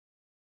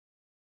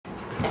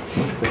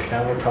the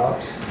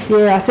countertops.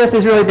 Yes, this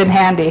has really been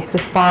handy,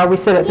 this bar. We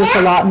sit at this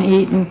a lot and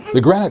eat.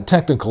 The Granite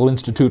Technical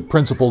Institute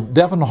principal,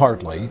 Devin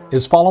Hartley,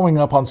 is following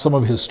up on some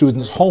of his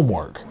students'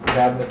 homework.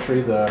 Cabinetry,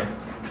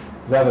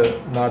 is that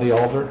a knotty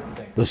alder?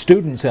 The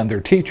students and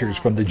their teachers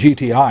from the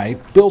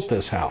GTI built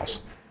this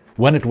house.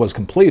 When it was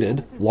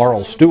completed,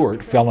 Laurel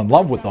Stewart fell in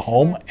love with the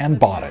home and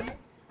bought it.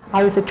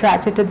 I was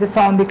attracted to this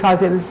home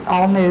because it was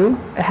all new.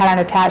 It had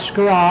an attached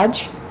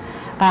garage.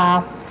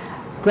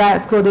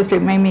 Granite School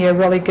District made me a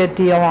really good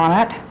deal on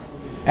it.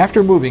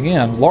 After moving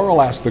in,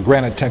 Laurel asked the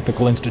Granite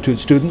Technical Institute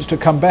students to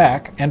come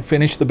back and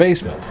finish the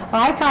basement.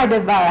 I kind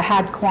of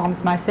had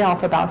qualms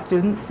myself about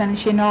students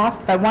finishing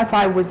off, but once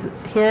I was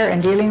here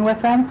and dealing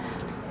with them,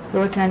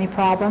 there wasn't any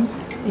problems.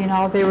 You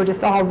know, they were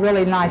just all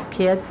really nice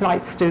kids,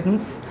 like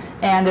students,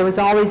 and there was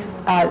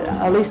always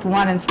at least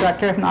one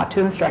instructor, if not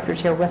two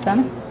instructors here with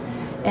them,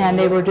 and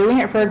they were doing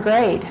it for a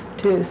grade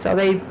too, so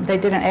they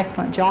did an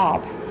excellent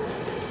job.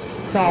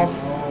 So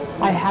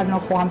I have no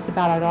qualms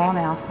about it at all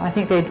now. I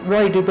think they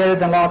really do better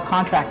than a lot of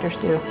contractors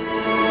do.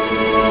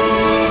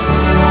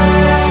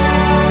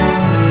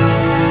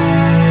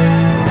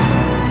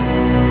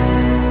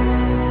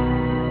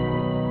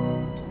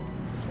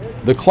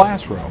 The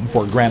classroom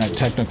for Granite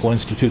Technical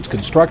Institute's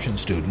construction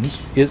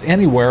students is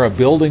anywhere a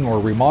building or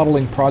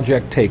remodeling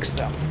project takes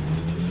them.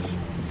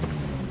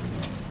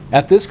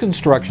 At this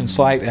construction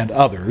site and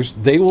others,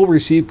 they will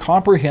receive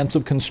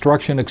comprehensive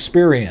construction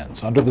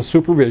experience under the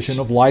supervision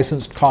of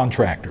licensed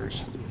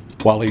contractors.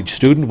 While each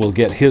student will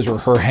get his or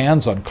her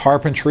hands on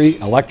carpentry,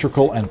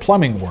 electrical, and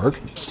plumbing work,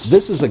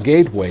 this is a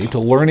gateway to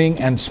learning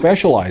and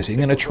specializing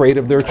in a trade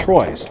of their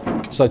choice,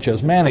 such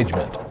as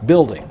management,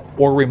 building,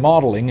 or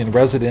remodeling in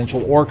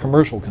residential or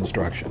commercial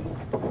construction.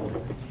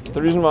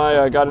 The reason why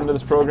I got into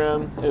this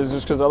program is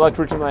just because I liked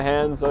working with my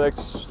hands. I liked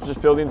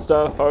just building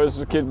stuff. I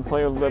was a kid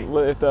playing with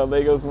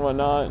Legos and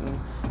whatnot, and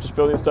just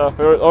building stuff.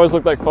 It always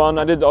looked like fun.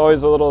 I did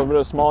always a little bit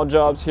of small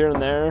jobs here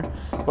and there,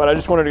 but I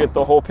just wanted to get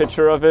the whole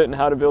picture of it and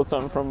how to build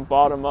something from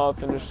bottom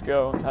up and just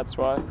go. That's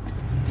why.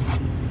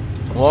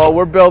 Well,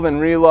 we're building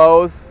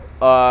relos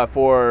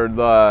for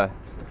the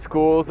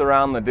schools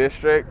around the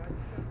district.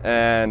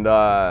 And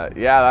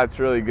yeah, that's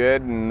really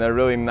good, and they're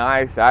really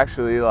nice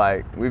actually.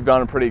 Like, we've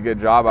done a pretty good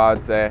job, I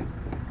would say.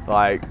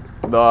 Like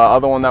the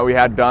other one that we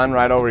had done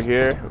right over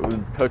here, we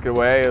took it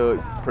away, it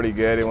looked pretty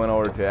good. It went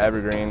over to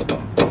Evergreen.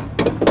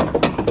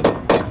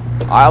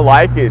 I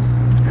like it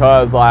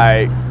because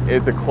like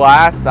it's a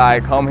class that I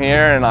come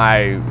here and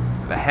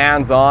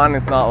hands-on.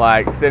 It's not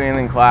like sitting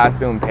in class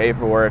doing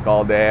paperwork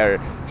all day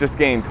or just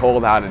getting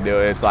told how to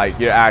do it. It's like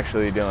you're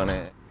actually doing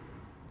it.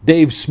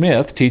 Dave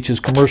Smith teaches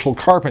commercial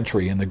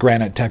carpentry in the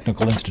Granite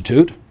Technical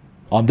Institute.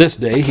 On this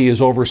day, he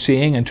is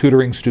overseeing and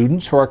tutoring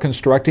students who are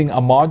constructing a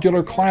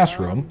modular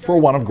classroom for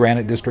one of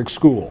Granite District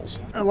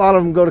schools. A lot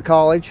of them go to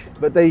college,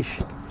 but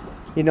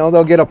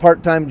they'll get a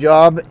part-time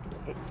job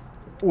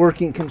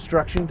working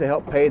construction to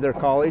help pay their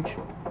college.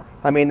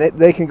 I mean,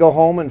 they can go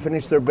home and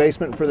finish their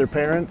basement for their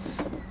parents.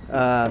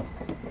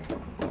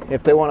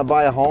 If they want to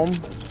buy a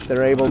home,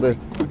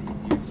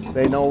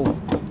 they know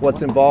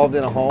what's involved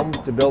in a home,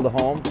 to build a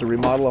home, to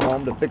remodel a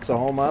home, to fix a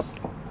home up.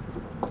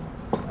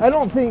 I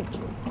don't think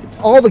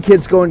all the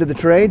kids go into the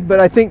trade, but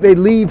I think they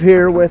leave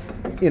here with,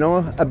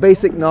 a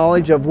basic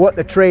knowledge of what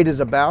the trade is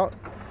about.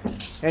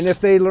 And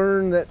if they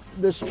learn that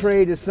this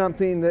trade is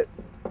something that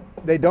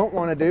they don't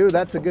want to do,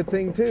 that's a good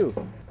thing too.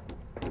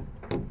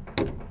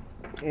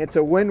 It's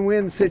a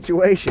win-win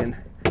situation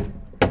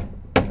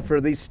for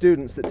these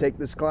students that take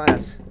this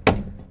class.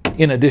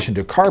 In addition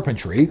to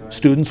carpentry,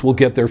 students will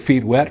get their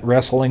feet wet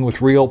wrestling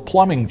with real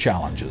plumbing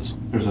challenges.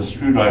 There's a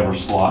screwdriver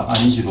slot.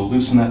 I need you to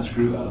loosen that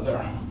screw out of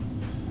there.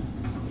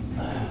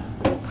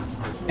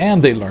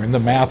 And they learn the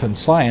math and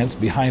science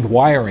behind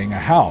wiring a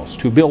house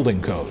to building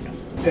code.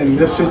 In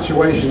this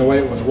situation, the way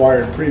it was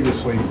wired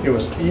previously, it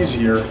was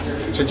easier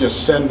to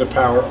just send the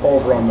power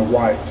over on the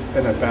white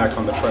and then back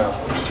on the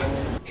travelers.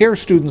 Here,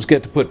 students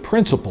get to put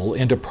principle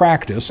into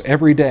practice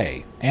every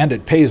day, and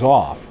it pays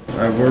off.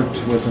 I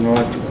worked with an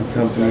electrical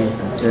company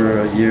for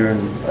a year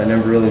and I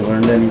never really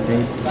learned anything.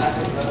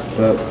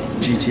 But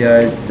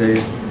GTI, they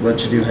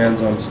let you do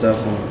hands-on stuff.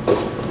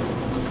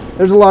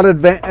 There's a lot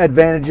of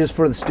advantages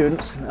for the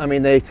students. I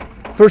mean,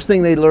 first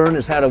thing they learn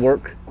is how to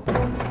work.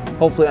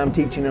 Hopefully I'm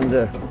teaching them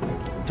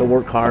to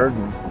work hard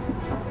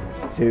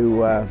and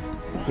to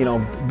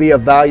be a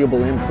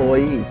valuable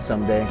employee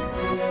someday.